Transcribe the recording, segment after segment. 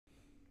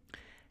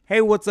Hey,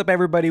 what's up,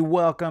 everybody?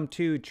 Welcome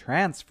to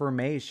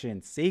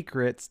Transformation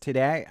Secrets.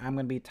 Today, I'm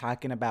going to be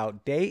talking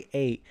about day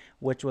 8,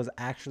 which was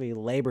actually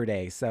Labor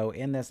Day. So,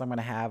 in this, I'm going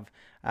to have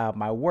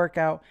my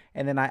workout,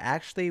 and then I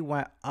actually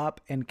went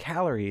up in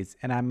calories,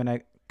 and I'm going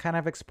to kind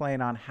of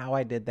explain on how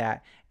I did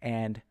that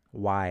and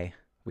why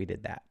we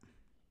did that.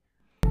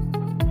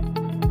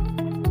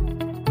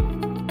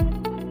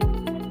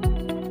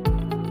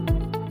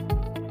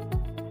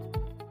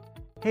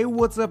 Hey,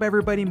 what's up,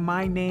 everybody?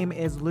 My name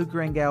is Luke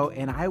Rangel,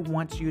 and I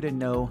want you to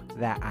know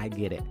that I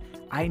get it.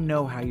 I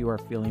know how you are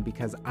feeling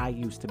because I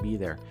used to be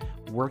there,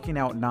 working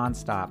out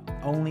nonstop,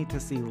 only to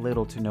see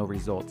little to no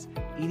results,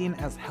 eating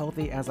as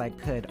healthy as I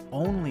could,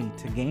 only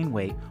to gain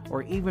weight,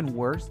 or even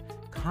worse,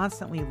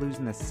 constantly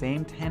losing the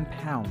same 10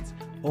 pounds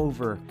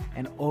over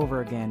and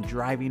over again,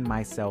 driving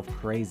myself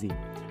crazy.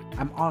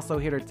 I'm also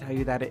here to tell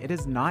you that it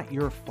is not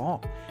your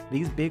fault.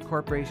 These big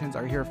corporations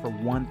are here for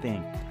one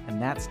thing,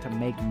 and that's to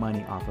make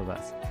money off of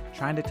us,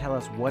 trying to tell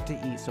us what to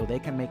eat so they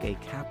can make a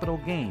capital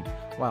gain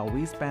while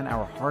we spend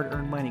our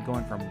hard-earned money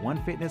going from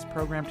one fitness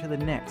program to the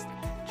next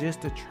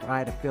just to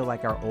try to feel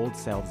like our old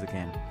selves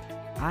again.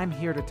 I'm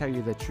here to tell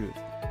you the truth,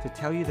 to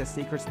tell you the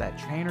secrets that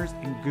trainers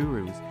and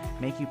gurus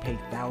make you pay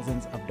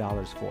thousands of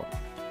dollars for,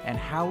 and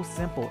how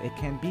simple it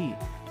can be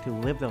to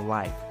live the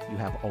life you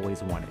have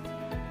always wanted.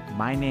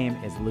 My name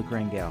is Luke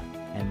Rangel,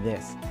 and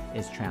this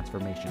is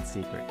Transformation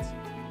Secrets.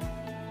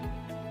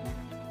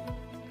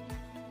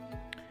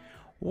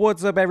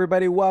 What's up,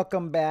 everybody?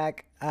 Welcome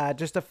back.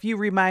 Just a few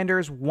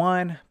reminders.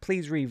 One,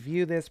 please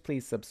review this.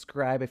 Please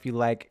subscribe if you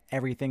like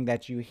everything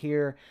that you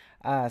hear.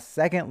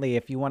 Secondly,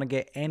 if you want to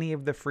get any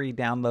of the free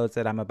downloads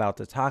that I'm about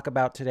to talk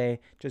about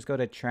today, just go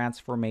to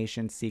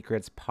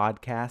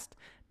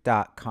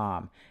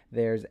transformationsecretspodcast.com.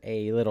 There's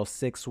a little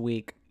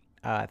 6-week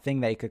thing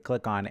that you could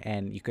click on,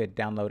 and you could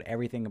download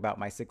everything about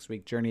my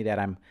 6-week journey that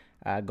I'm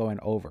going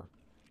over.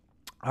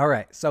 All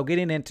right, so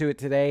getting into it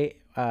today,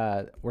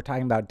 we're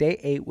talking about day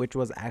 8, which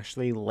was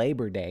actually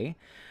Labor Day.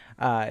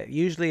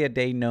 Usually a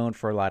day known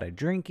for a lot of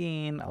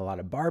drinking, a lot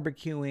of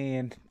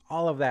barbecuing,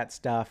 all of that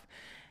stuff.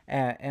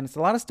 And it's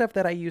a lot of stuff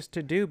that I used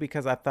to do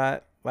because I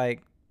thought,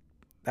 like,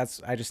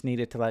 I just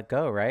needed to let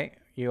go, right?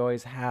 You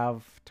always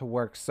have to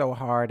work so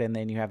hard, and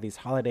then you have these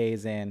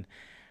holidays, and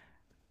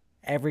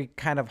every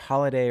kind of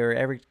holiday or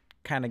every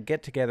kind of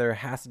get together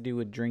has to do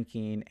with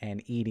drinking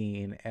and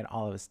eating and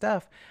all of this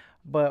stuff.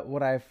 But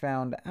what I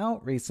found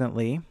out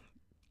recently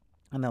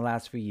in the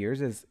last few years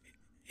is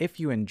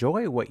if you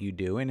enjoy what you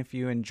do and if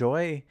you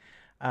enjoy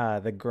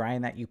the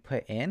grind that you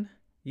put in,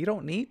 you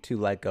don't need to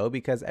let go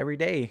because every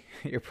day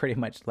you're pretty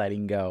much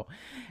letting go.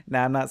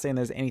 Now, I'm not saying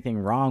there's anything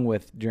wrong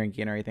with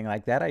drinking or anything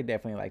like that. I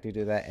definitely like to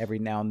do that every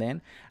now and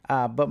then.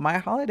 But my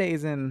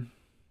holidays and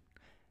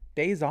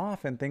days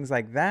off and things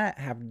like that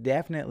have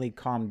definitely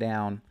calmed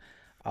down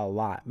a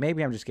lot.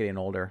 Maybe I'm just getting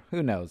older.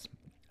 Who knows?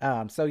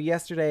 So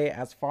yesterday,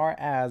 as far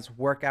as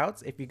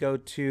workouts, if you go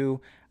to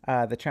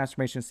the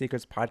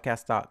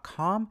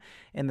transformationsecretspodcast.com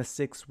in the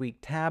 6-week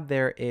tab,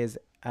 there is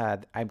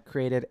I've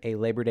created a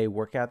Labor Day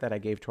workout that I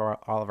gave to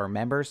all of our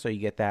members, so you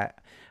get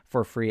that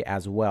for free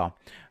as well.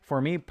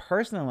 For me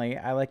personally,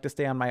 I like to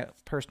stay on my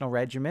personal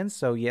regimen.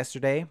 So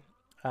yesterday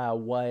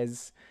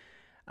was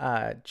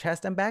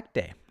chest and back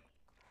day.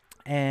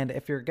 And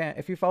if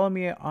you follow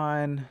me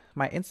on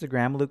my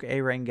Instagram, Luke A.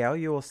 Rangel,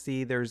 you will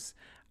see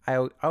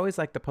I always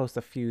like to post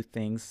a few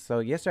things. So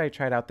yesterday I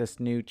tried out this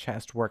new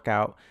chest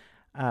workout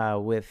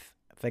with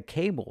the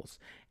cables,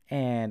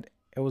 and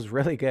it was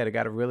really good. It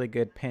got a really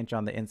good pinch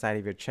on the inside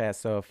of your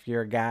chest. So if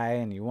you're a guy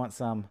and you want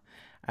some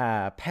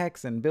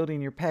pecs and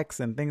building your pecs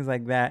and things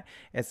like that,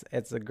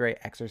 it's a great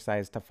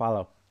exercise to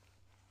follow.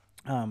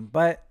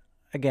 But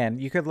again,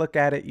 you could look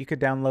at it. You could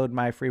download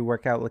my free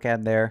workout, look at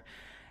it there.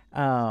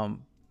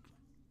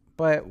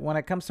 But when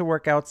it comes to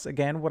workouts,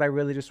 again, what I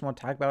really just want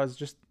to talk about is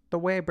just the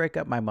way I break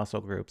up my muscle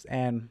groups.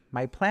 And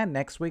my plan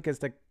next week is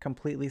to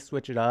completely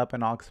switch it up,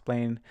 and I'll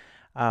explain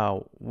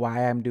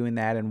why I'm doing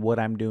that and what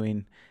I'm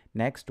doing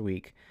next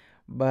week.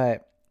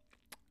 But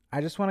I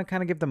just want to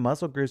kind of give the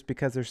muscle groups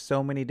because there's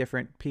so many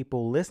different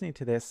people listening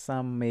to this.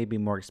 Some may be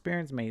more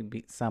experienced,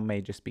 maybe some may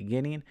just be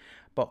beginning.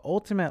 But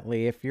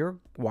ultimately, if you're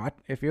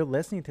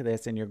listening to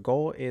this and your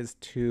goal is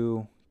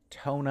to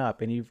tone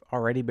up and you've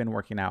already been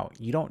working out,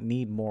 you don't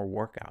need more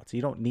workouts.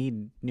 You don't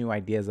need new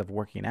ideas of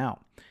working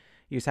out.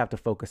 You just have to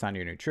focus on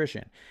your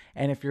nutrition.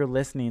 And if you're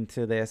listening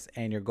to this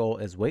and your goal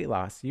is weight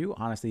loss, you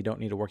honestly don't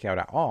need to work out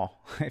at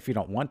all if you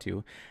don't want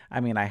to. I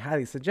mean, I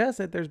highly suggest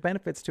that there's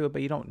benefits to it,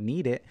 but you don't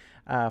need it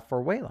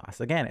for weight loss.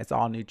 Again, it's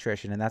all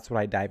nutrition, and that's what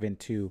I dive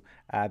into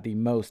the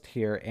most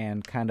here,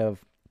 and kind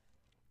of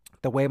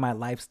the way my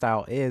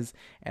lifestyle is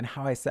and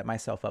how I set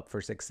myself up for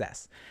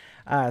success.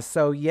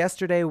 So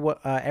yesterday,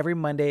 every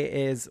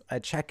Monday is a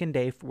check-in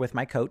day with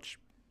my coach.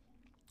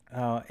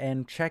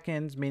 And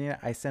check-ins, meaning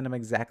I send him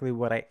exactly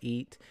what I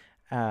eat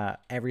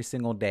every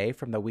single day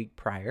from the week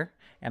prior.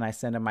 And I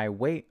send him my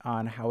weight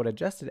on how it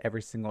adjusted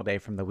every single day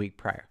from the week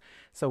prior.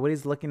 So what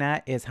he's looking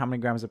at is how many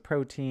grams of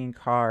protein,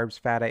 carbs,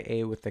 fat I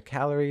ate with the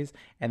calories,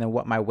 and then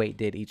what my weight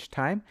did each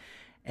time.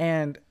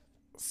 And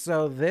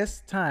So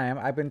this time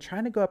I've been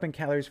trying to go up in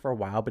calories for a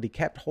while, but he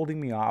kept holding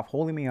me off,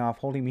 holding me off,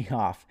 holding me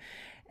off.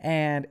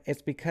 And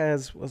it's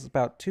because it was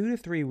about 2 to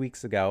 3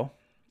 weeks ago,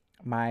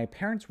 my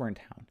parents were in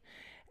town.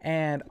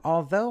 And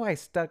although I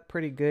stuck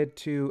pretty good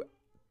to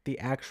the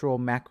actual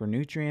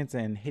macronutrients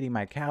and hitting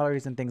my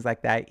calories and things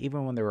like that,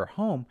 even when they were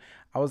home,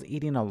 I was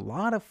eating a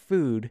lot of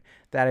food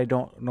that I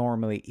don't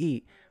normally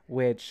eat,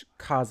 which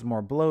caused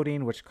more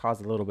bloating, which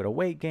caused a little bit of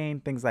weight gain,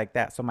 things like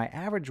that. So my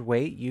average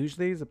weight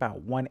usually is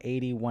about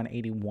 180,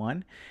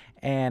 181.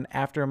 And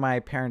after my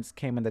parents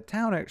came into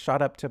town, it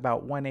shot up to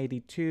about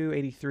 182,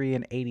 83,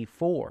 and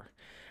 84.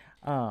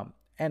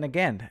 And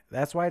again,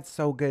 that's why it's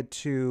so good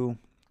to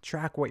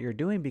track what you're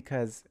doing,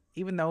 because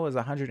even though it was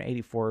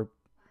 184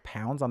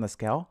 pounds on the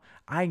scale,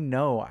 I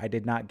know I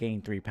did not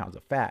gain 3 pounds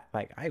of fat.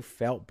 Like, I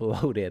felt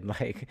bloated.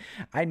 Like,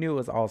 I knew it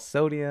was all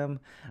sodium,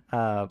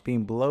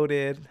 being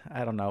bloated.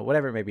 I don't know,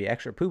 whatever it may be,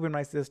 extra poop in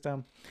my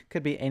system,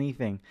 could be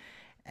anything.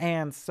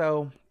 And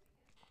so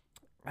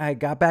I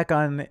got back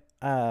on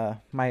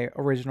my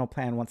original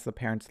plan once the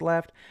parents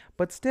left,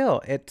 but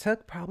still, it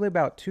took probably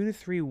about 2 to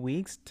 3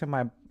 weeks to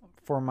my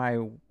for my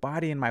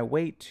body and my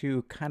weight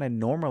to kind of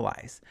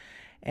normalize.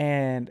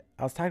 And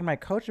I was talking to my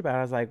coach about it.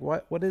 I was like,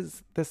 "What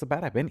is this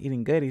about? I've been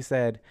eating good." He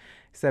said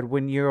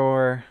when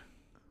you're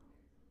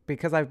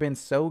because I've been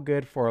so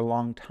good for a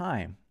long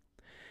time,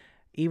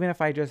 even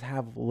if I just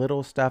have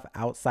little stuff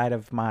outside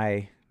of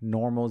my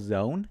normal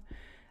zone,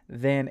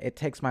 then it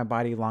takes my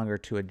body longer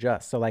to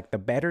adjust. So like the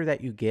better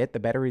that you get, the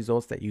better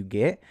results that you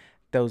get,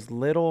 those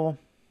little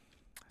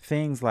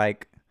things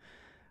like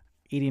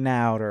eating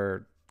out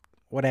or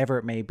whatever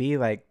it may be,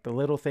 like the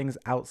little things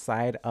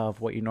outside of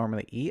what you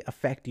normally eat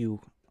affect you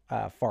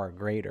far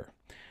greater.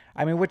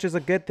 I mean, which is a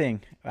good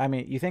thing. I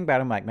mean, you think about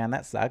it, I'm like, man,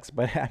 that sucks.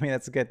 But I mean,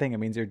 that's a good thing. It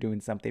means you're doing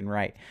something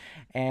right.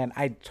 And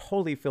I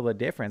totally feel a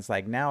difference.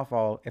 Like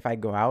now, if I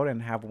go out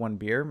and have one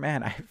beer,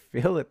 man, I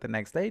feel it the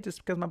next day just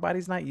because my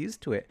body's not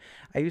used to it.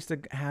 I used to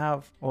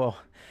have, well,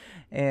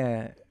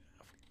 uh,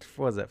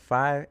 what was it,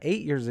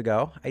 8 years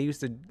ago, I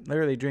used to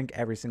literally drink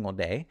every single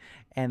day.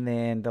 And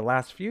then the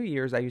last few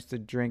years, I used to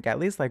drink at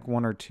least like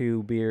one or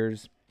two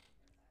beers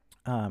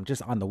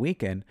just on the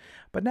weekend.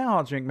 But now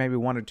I'll drink maybe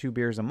one or two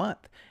beers a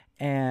month.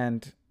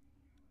 And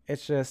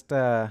it's just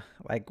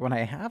like when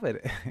I have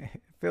it, it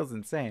feels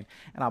insane.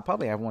 And I'll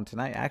probably have one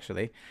tonight,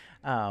 actually.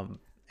 And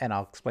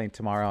I'll explain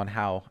tomorrow on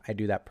how I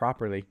do that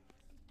properly.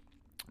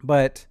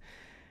 But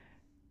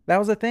that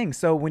was the thing.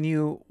 So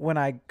when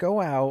I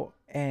go out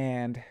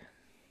and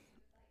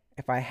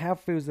if I have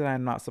foods that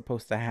I'm not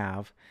supposed to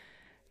have,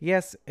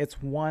 yes,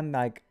 it's one,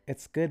 like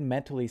it's good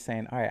mentally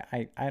saying, all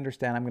right, I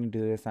understand I'm gonna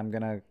do this. I'm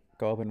gonna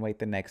go up and wait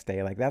the next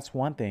day. Like that's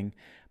one thing.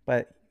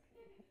 But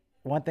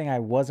one thing I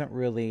wasn't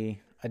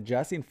really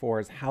adjusting for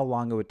is how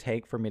long it would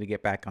take for me to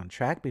get back on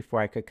track before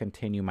I could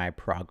continue my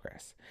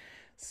progress.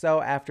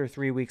 So after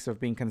 3 weeks of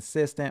being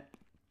consistent,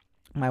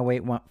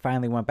 my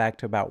finally went back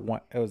to about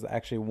one. It was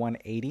actually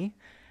 180.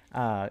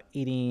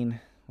 Eating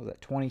was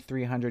it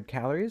 2,300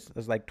 calories? It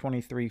was like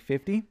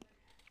 2,350.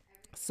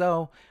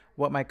 So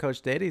what my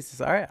coach did, he says,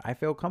 "All right, I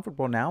feel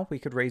comfortable now. We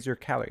could raise your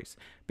calories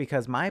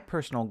because my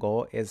personal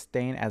goal is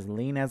staying as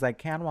lean as I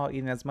can while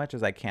eating as much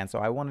as I can. So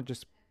I want to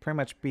just pretty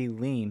much be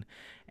lean.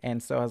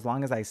 And so as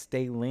long as I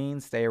stay lean,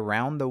 stay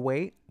around the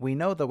weight, we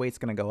know the weight's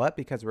going to go up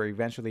because we're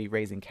eventually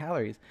raising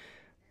calories,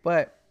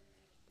 but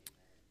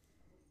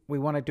we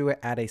want to do it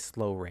at a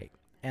slow rate.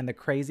 And the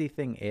crazy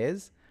thing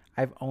is,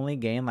 I've only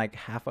gained like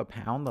half a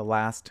pound the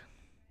last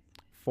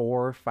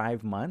 4 or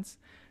 5 months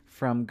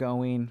from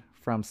going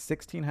from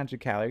 1,600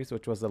 calories,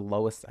 which was the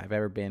lowest I've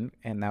ever been.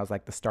 And that was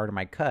like the start of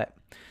my cut.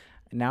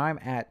 Now I'm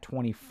at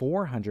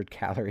 2,400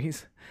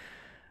 calories,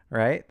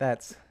 right?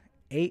 That's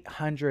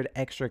 800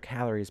 extra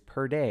calories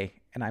per day,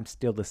 and I'm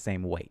still the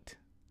same weight.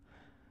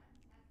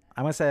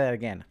 I'm going to say that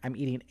again. I'm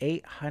eating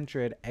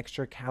 800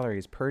 extra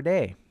calories per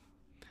day,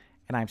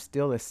 and I'm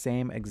still the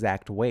same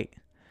exact weight.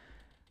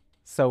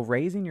 So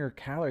raising your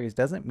calories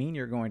doesn't mean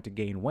you're going to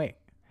gain weight.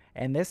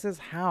 And this is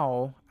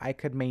how I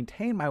could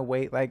maintain my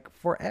weight like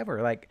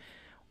forever. Like,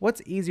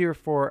 what's easier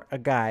for a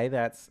guy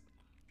that's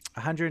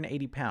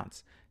 180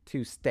 pounds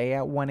to stay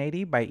at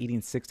 180 by eating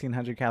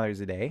 1,600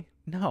 calories a day?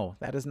 No,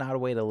 that is not a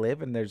way to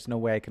live, and there's no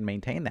way I can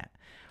maintain that.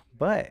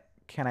 But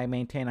can I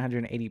maintain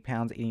 180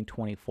 pounds eating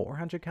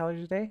 2,400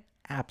 calories a day?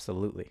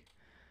 Absolutely.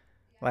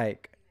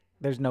 Like,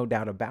 there's no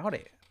doubt about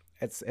it.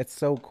 It's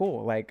so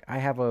cool. Like I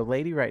have a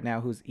lady right now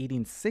who's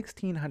eating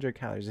 1,600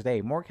 calories a day,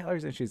 more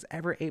calories than she's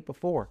ever ate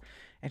before,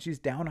 and she's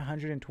down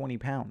 120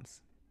 pounds.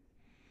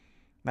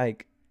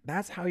 Like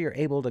that's how you're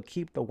able to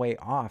keep the weight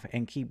off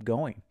and keep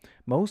going.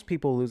 Most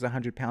people lose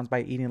 100 pounds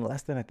by eating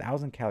less than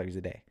 1,000 calories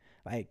a day.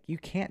 Like you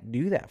can't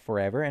do that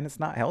forever, and it's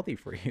not healthy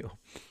for you,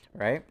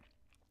 right?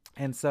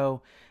 And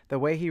so the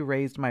way he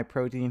raised my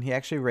protein, he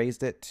actually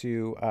raised it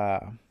to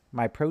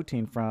my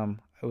protein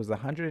from it was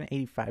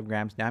 185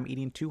 grams. Now I'm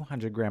eating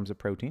 200 grams of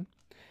protein.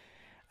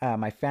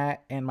 my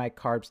fat and my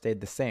carbs stayed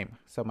the same.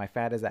 So my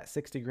fat is at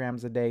 60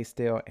 grams a day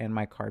still, and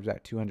my carbs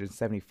at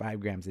 275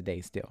 grams a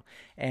day still.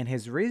 And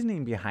his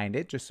reasoning behind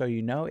it, just so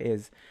you know,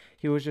 is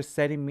he was just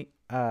setting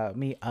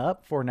me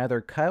up for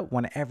another cut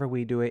whenever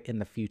we do it in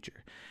the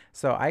future.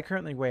 So I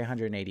currently weigh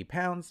 180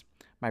 pounds.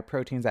 My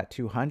protein's at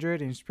 200,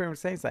 and he's pretty much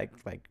saying,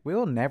 like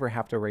we'll never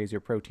have to raise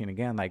your protein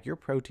again. Like, your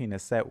protein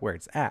is set where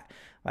it's at.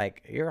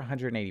 Like, you're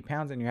 180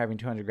 pounds and you're having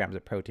 200 grams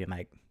of protein.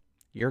 Like,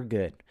 you're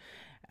good.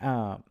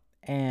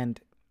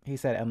 And he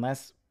said,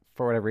 unless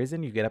for whatever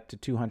reason you get up to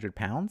 200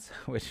 pounds,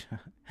 which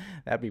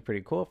that'd be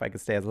pretty cool if I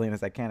could stay as lean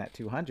as I can at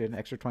 200,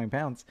 extra 20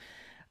 pounds.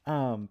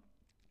 Then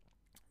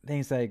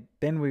he's like,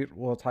 then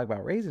we'll talk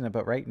about raising it.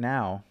 But right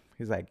now,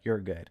 he's like, you're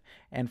good.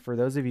 And for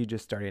those of you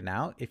just starting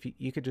out, if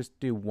you could just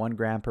do 1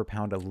 gram per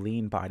pound of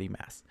lean body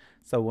mass.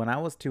 So when I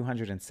was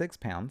 206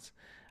 pounds,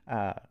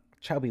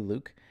 chubby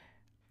Luke,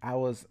 I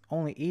was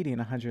only eating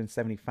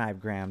 175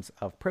 grams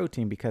of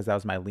protein because that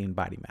was my lean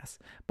body mass.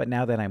 But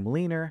now that I'm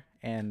leaner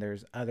and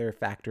there's other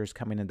factors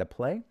coming into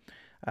play,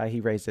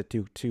 he raised it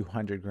to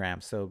 200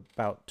 grams. So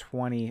about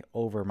 20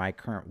 over my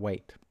current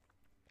weight.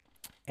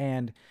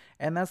 And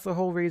that's the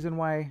whole reason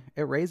why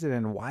it raised it,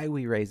 and why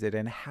we raise it,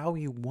 and how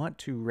you want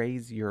to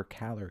raise your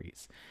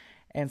calories.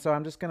 And so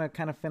I'm just going to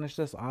kind of finish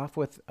this off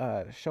with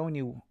showing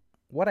you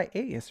what I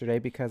ate yesterday,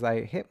 because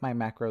I hit my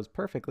macros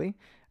perfectly.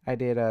 I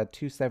did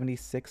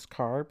 276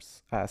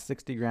 carbs,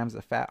 60 grams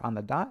of fat on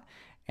the dot,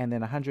 and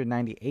then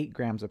 198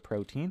 grams of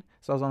protein.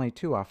 So I was only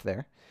 2 off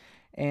there.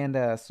 And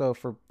so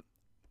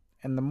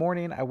in the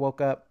morning, I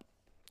woke up,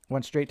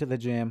 went straight to the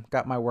gym,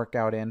 got my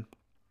workout in.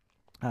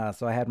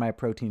 So I had my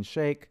protein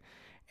shake,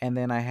 and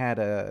then I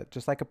had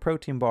just like a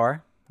protein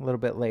bar a little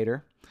bit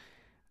later,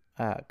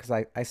 because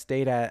I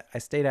stayed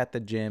at the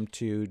gym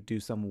to do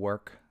some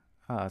work.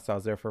 So I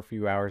was there for a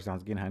few hours, and I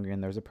was getting hungry,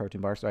 and there was a protein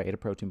bar, so I ate a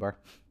protein bar.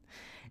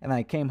 And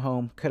I came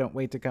home, couldn't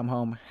wait to come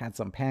home, had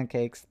some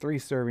pancakes, 3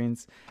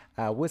 servings,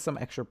 with some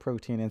extra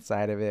protein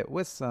inside of it,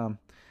 with some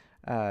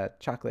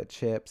chocolate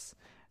chips,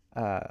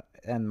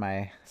 and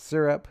my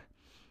syrup.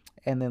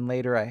 And then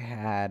later I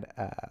had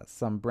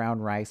some brown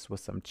rice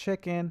with some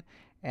chicken.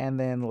 And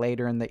then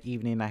later in the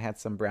evening, I had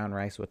some brown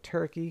rice with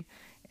turkey.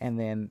 And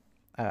then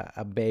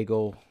a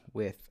bagel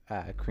with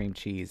cream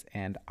cheese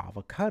and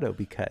avocado,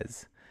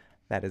 because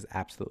that is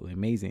absolutely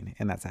amazing.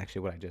 And that's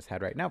actually what I just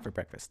had right now for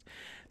breakfast.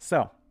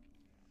 So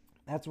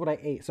that's what I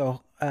ate.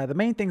 So the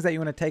main things that you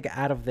want to take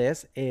out of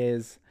this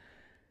is,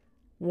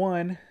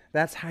 one,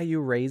 that's how you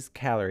raise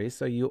calories.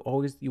 So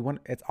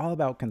it's all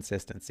about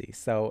consistency.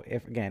 So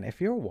if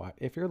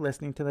you're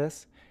listening to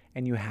this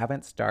and you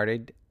haven't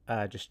started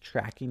just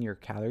tracking your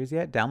calories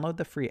yet, download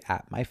the free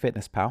app,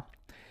 MyFitnessPal,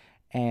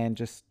 and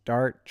just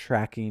start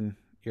tracking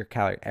your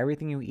calories.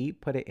 Everything you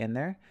eat, put it in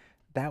there.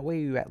 That way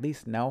you at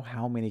least know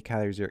how many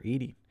calories you're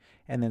eating.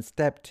 And then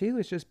step 2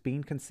 is just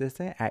being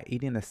consistent at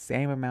eating the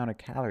same amount of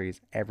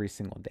calories every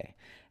single day.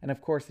 And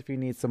of course, if you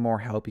need some more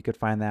help, you could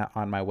find that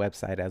on my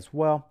website as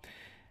well.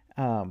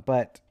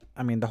 But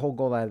I mean, the whole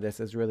goal out of this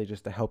is really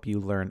just to help you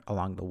learn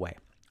along the way.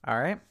 All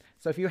right.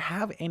 So if you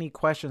have any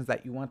questions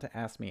that you want to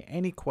ask me,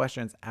 any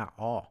questions at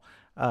all,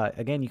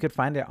 again, you could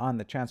find it on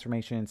the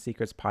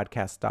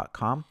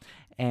transformationsecretspodcast.com.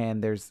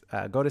 And there's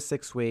go to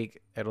 6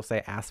 week. It'll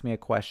say ask me a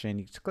question.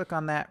 You just click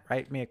on that,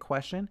 write me a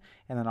question,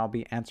 and then I'll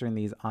be answering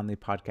these on the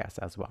podcast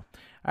as well.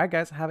 All right,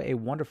 guys, have a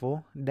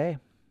wonderful day.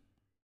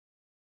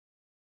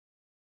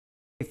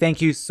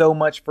 Thank you so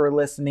much for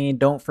listening.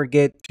 Don't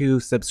forget to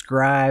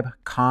subscribe,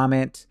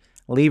 comment,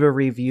 leave a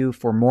review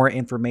for more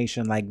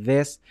information like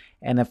this.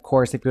 And of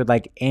course, if you would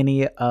like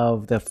any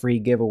of the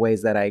free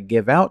giveaways that I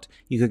give out,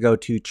 you could go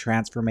to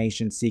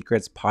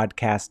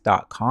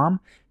transformationsecretspodcast.com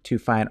to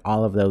find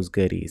all of those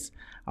goodies.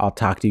 I'll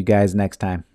talk to you guys next time.